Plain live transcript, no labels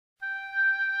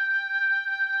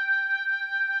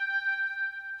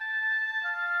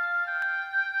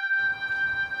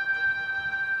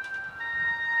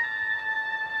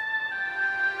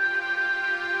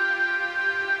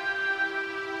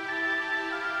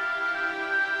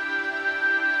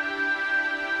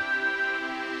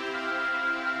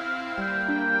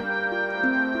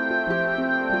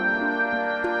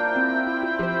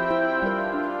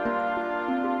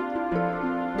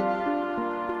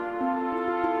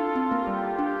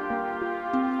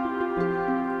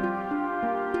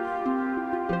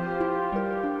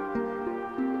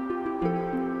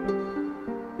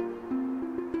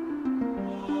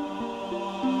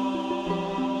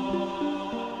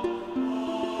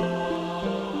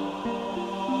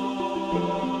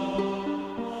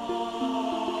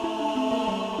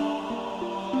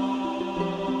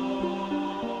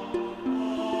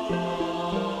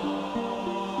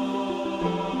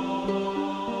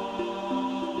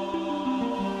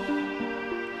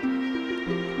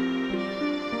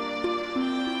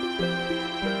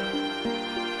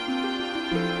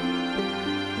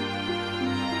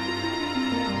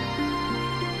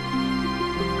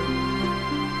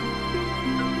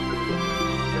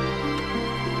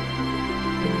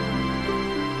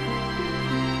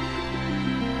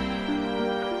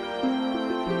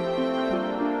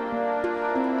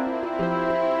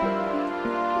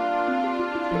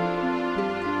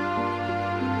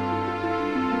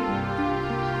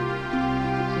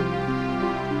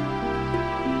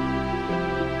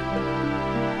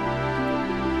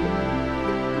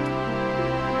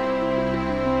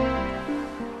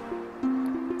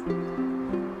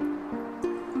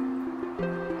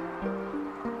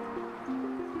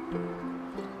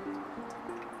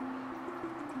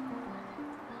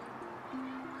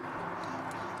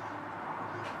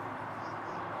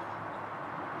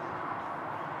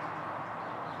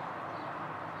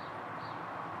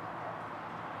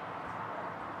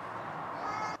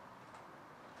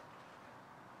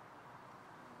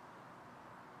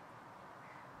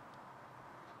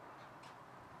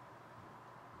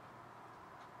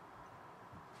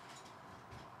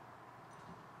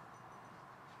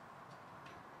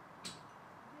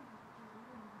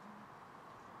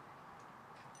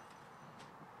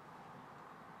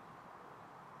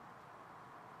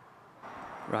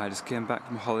Right, just came back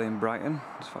from Holly in Brighton,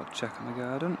 just thought I'd check on the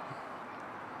garden.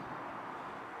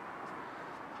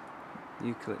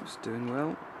 Eucalyptus doing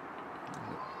well.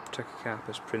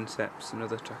 Trachycarpus princeps and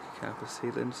other Trachycarpus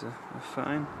seedlings are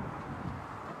fine.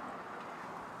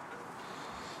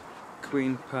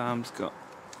 Queen palm's got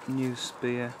new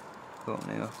spear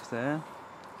opening off there.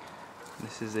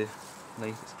 This is the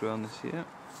latest grown this year.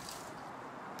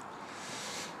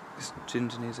 This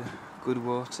ginger needs a good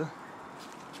water.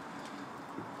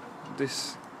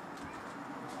 This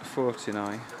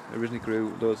Fortunae originally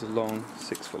grew loads of long,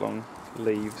 6 foot long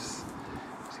leaves,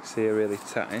 as you can see are really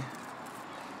tatty,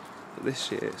 but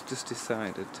this year it's just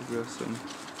decided to grow some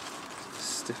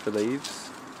stiffer leaves,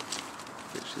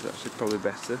 which is actually probably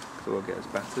better because it won't get as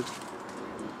battered.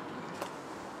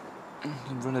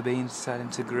 Some runner beans deciding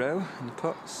to grow in the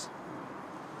pots.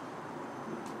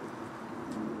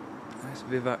 Nice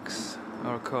Vivax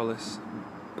auriculis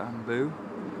bamboo,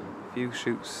 a few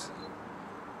shoots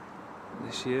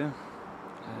this year,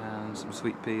 and some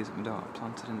sweet peas that my daughter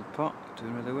planted in the pot,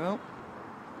 doing really well.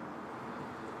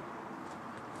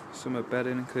 Summer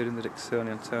bedding, including the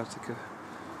Dicksonia antarctica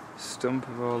stump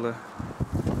of all the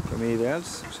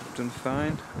bromeliads, which have done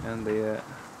fine, and the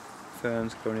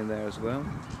ferns growing in there as well.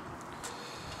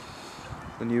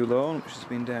 The new lawn, which has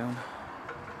been down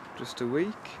just a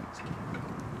week, it's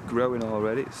growing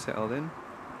already, it's settled in.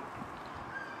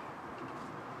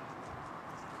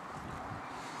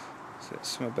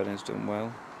 Summer bedding's done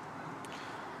well.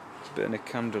 There's a bit of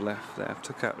Nicandra left there. I've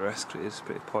took out the rest because it is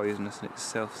pretty poisonous and it's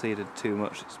self-seeded too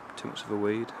much. It's too much of a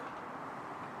weed.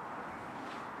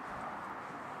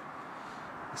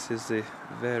 This is the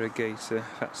variegator,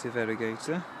 Fatsia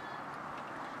variegator.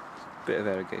 Bit of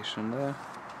variegation on there.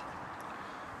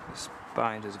 The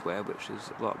spider's web, which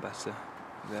is a lot better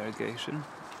variegation.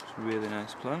 It's a really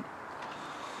nice plant.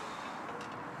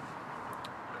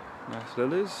 Nice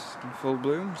lilies in full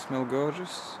bloom, smell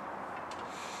gorgeous.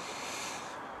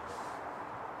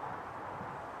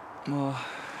 More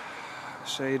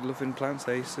shade loving plants,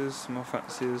 aces, more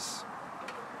fatsias.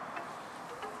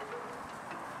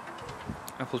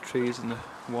 Apple trees, and the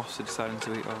wasps are deciding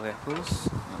to eat all the apples,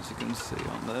 as you can see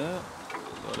on there.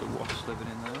 A lot of wasps living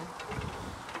in there.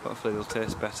 Hopefully they'll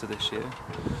taste better this year,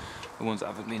 the ones that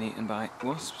haven't been eaten by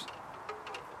wasps.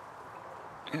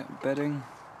 Yeah, bedding.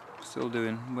 Still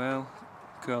doing well.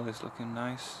 Curl is looking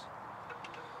nice.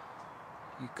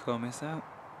 You comb this out.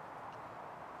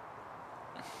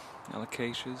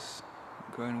 Alocasias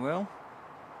growing well.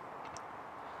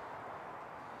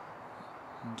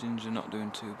 And ginger not doing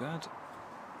too bad.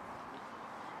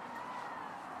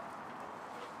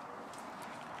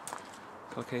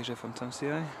 Colocasia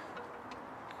fantansii.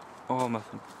 All my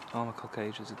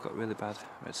colocasias have got really bad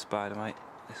red spider mite.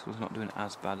 This one's not doing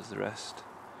as bad as the rest.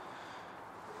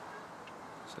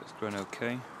 So it's grown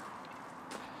okay.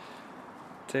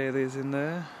 Dahlias in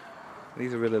there.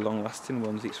 These are really long lasting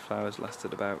ones. Each flower's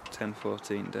lasted about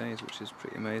 10-14 days, which is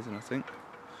pretty amazing I think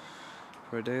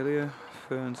for a dahlia.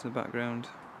 Ferns in the background.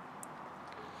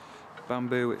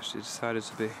 Bamboo, which decided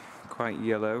to be quite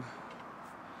yellow.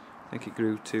 I think it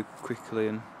grew too quickly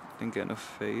and didn't get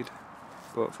enough feed.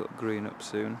 But it'll green up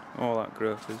soon. All that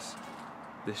growth is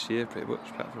this year pretty much,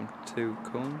 apart from 2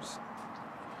 culms.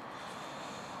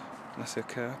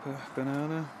 Lasiocarpa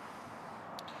banana,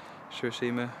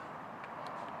 Shirashima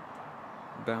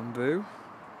bamboo,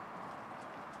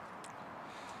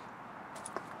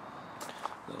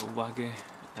 little waggy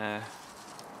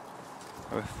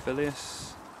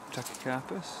Oraphilius Trachycarpus.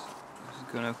 This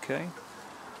is going okay.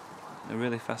 A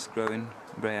really fast growing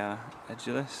Brea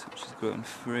edulis, which is growing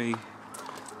 3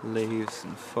 leaves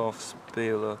and 4th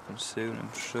spear will open soon,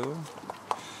 I'm sure.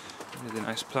 Really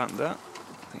nice plant that.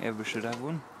 I think everybody should have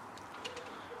one.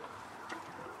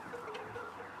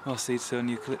 More seed sown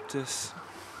eucalyptus.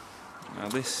 Now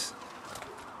this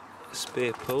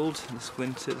spear pulled this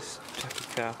winter, this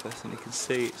Trachycarpus, and you can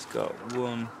see it's got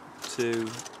 1, 2,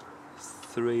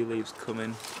 3 leaves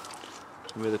coming.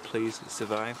 I'm really pleased it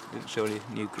survived. It didn't show any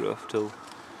new growth till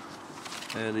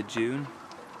early June.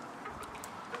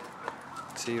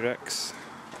 T-Rex,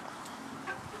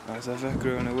 as ever,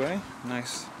 growing away.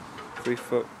 Nice 3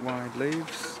 foot wide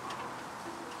leaves.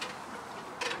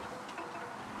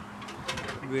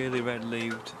 Really red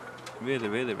leaved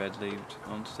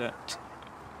onset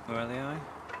Morellii.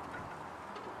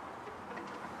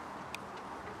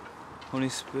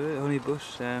 Honey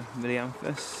bush,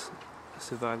 Milianthus,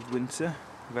 survived winter,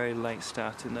 very late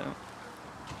starting though.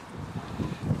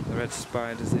 The red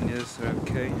spider zinnias are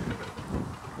okay,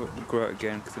 but will grow out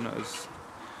again because they're not as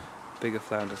big a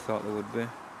flower as I thought they would be.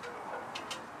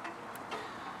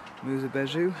 Musa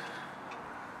Beju,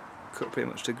 cut pretty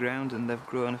much to ground and they've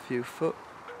grown a few foot.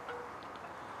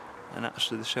 And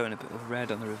actually they're showing a bit of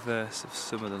red on the reverse of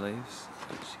some of the leaves,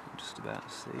 which you can just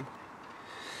about see.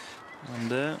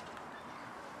 And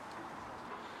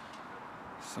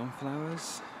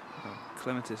sunflowers,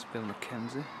 Clematis Bill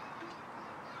Mackenzie, which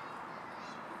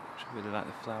I really like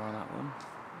the flower on that one.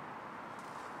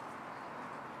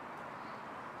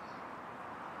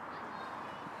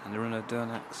 And the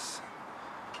Rhododendron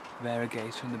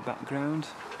variegator in the background.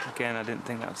 Again, I didn't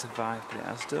think that would survive, but it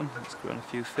has done. It's grown a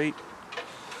few feet.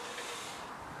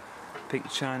 Pink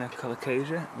China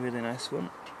Colocasia, really nice one.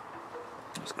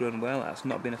 It's grown well. That's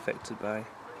not been affected by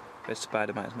red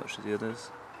spider mite as much as the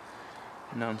others.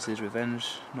 Nancy's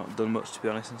Revenge, not done much to be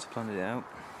honest since I planted it out.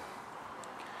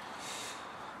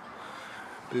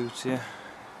 Bootia.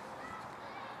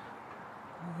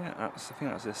 Yeah, I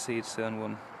think that's a seed sown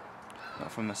one.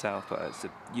 Not from myself, but it's a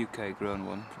UK grown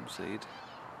one from seed.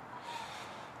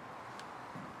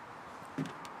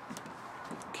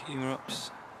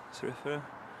 Chimerops Cerifera,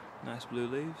 nice blue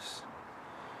leaves.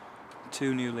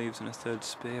 2 new leaves and a 3rd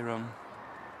spear on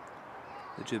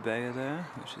the Jabea there,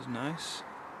 which is nice.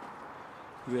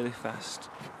 Really fast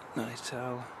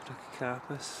Nightingale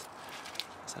Brachycarpus.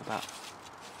 It's about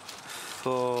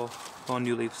 4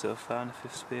 new leaves so far and a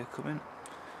 5th spear coming.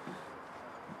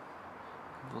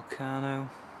 Volcano.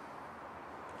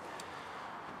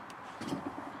 So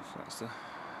that's the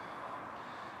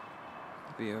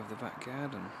view of the back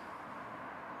garden.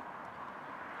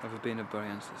 Verbena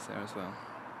borealis there as well.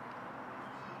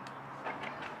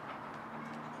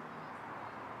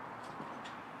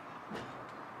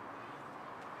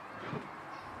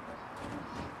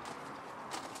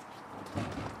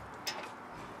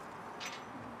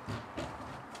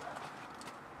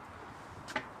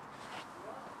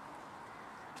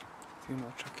 A few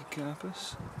more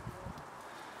Trachycarpus.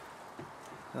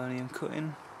 Lanium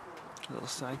cutting, a little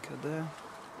cycad there.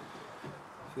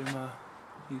 A few more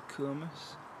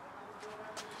Eucomus.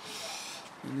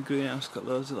 In the greenhouse got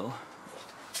loads of little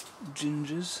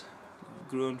gingers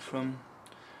grown from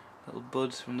little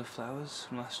buds from the flowers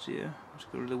from last year, which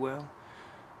grew really well.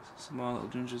 Some more little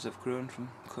gingers have grown from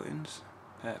cuttings,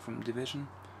 from division.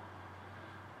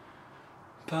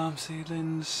 Palm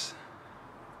seedlings,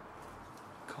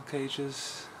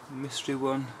 Colcasias, mystery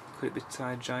one, could it be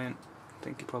Thai giant? I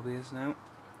think it probably is now.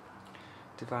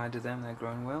 Divided them, they're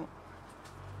growing well.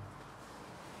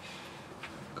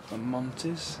 Got the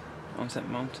Montes, Onset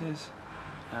Montes,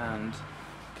 and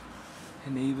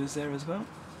Genevas there as well.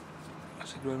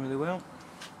 Actually growing really well.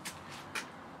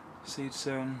 Seed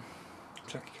sown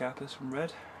Trachycarpus from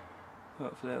red.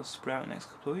 Hopefully they'll sprout next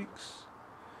couple of weeks.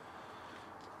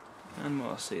 And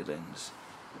more seedlings.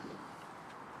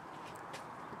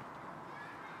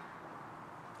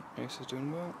 This is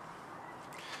doing well.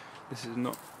 This is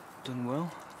not done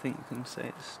well. I think you can say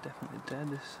it's definitely dead,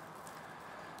 this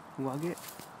Wagget.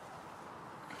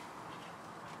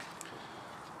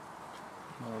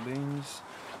 More beans.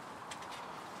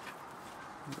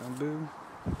 Bamboo.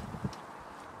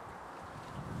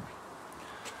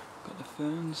 Got the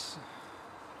ferns.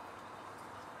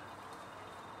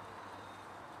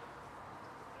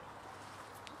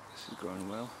 This is growing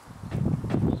well.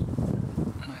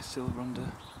 Nice silver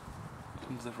under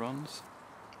the fronds.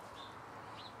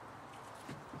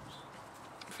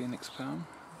 Phoenix palm.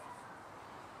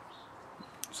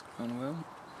 It's growing well.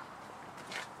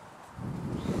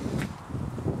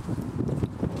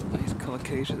 Nice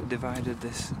Colocasia that divided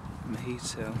this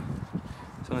mojito.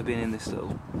 It's only been in this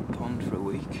little pond for a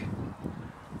week.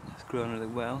 It's grown really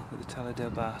well with the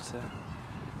Talidobata.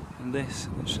 And this,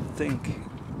 which I think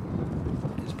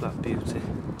is Black Beauty,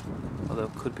 although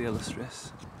it could be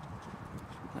Illustris.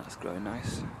 That's growing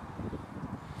nice.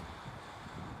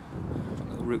 A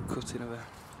little root cutting of a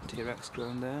T-Rex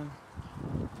growing there.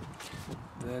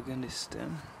 Burgundy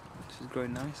stem, which is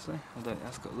growing nicely, although it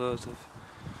has got loads of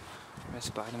red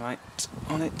spider mite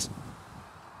on it.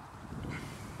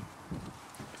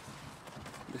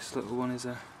 This little one is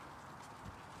a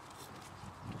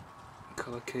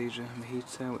Colocasia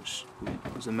mojito, which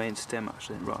was the main stem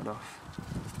actually and rotted off.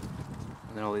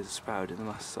 And then all these have sprouted in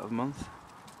the last sort of month.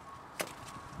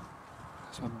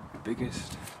 That's my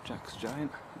biggest Jack's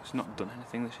Giant. It's not done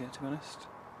anything this year, to be honest.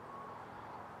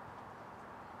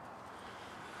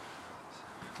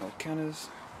 Volcanas,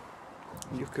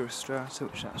 Yucca Rostrata,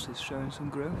 which actually is showing some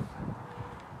growth.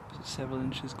 There's several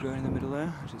inches growing in the middle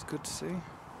there, which is good to see.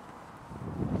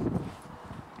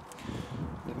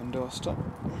 Living doorstop,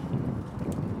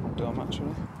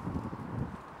 actually.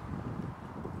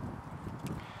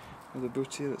 With a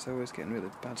Bootia that's always getting really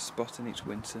bad spotting each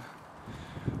winter,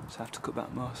 so I have to cut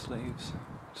back most leaves.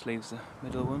 Just leaves the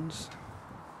middle ones.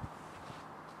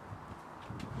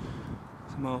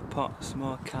 Some more pots, some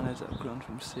more cannas that have grown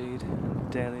from seed, and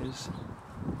dahlias.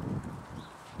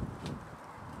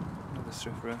 Another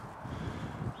Stropharia.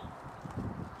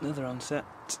 Another onset.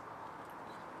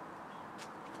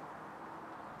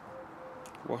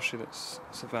 Washer that's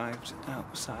survived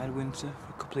outside winter for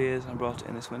a couple of years, and I brought it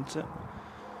in this winter.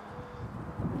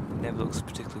 It never looks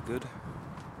particularly good.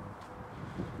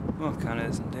 More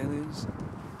cannas and dahlias.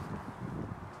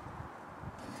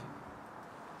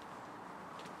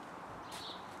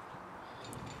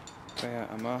 Greya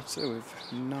Amata with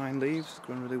 9 leaves,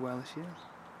 grown really well this year.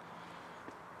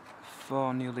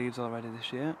 4 new leaves already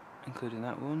this year, including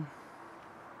that one.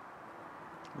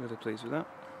 Really pleased with that.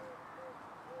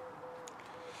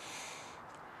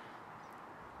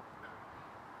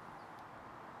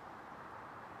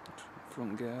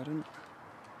 Front garden.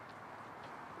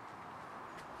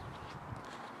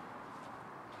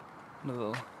 Another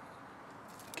little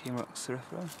Keymrock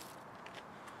Cerifera.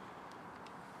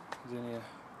 Zinnia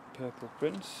Purple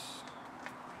Prince.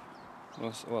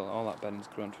 Well, all that bedding's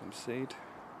grown from seed.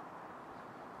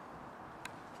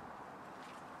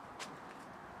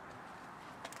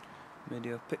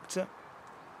 Mediopicta.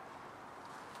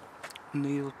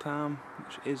 Needle palm,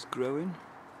 which is growing,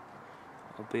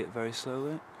 albeit very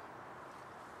slowly.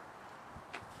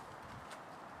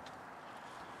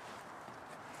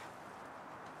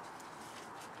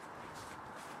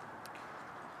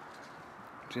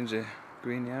 Ginger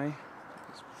greeny eye.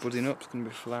 It's budding up, it's going to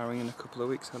be flowering in a couple of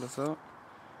weeks, I'd have thought.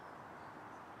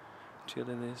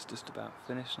 Chili is just about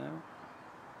finished now.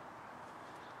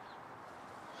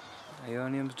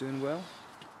 Aeonium's doing well.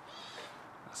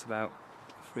 That's about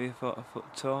 3 or 4 foot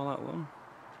tall, that one.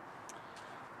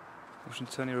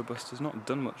 Washingtonia Robusta's not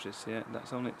done much this year.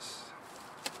 That's only its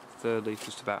 3rd leaf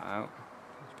just about out.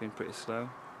 It's been pretty slow.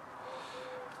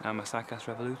 Now my Cycas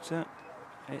Revoluta,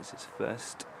 it's its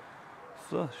first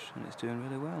flush and it's doing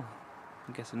really well.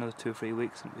 I guess another 2 or 3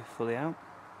 weeks and it'll be fully out.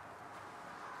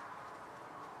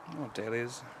 More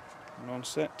dahlias,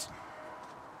 non-set.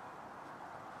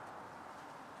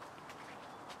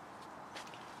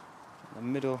 The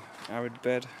middle arid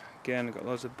bed, again I've got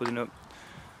loads of budding up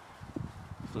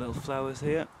little flowers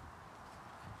here.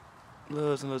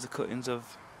 Loads and loads of cuttings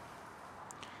of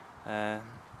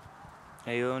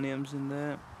aeoniums in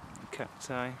there,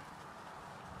 cacti,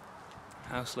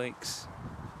 house lakes.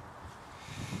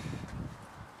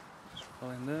 Just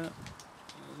fall in there,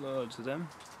 loads of them.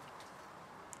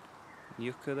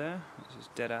 Yucca there, this is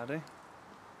Dead Addy.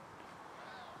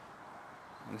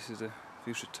 And this is a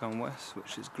Fuchsia Tom West,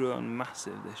 which has grown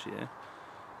massive this year.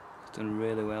 It's done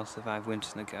really well, survived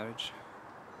winters in the garage.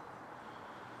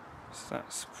 So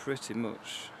that's pretty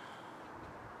much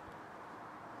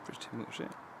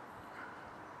it.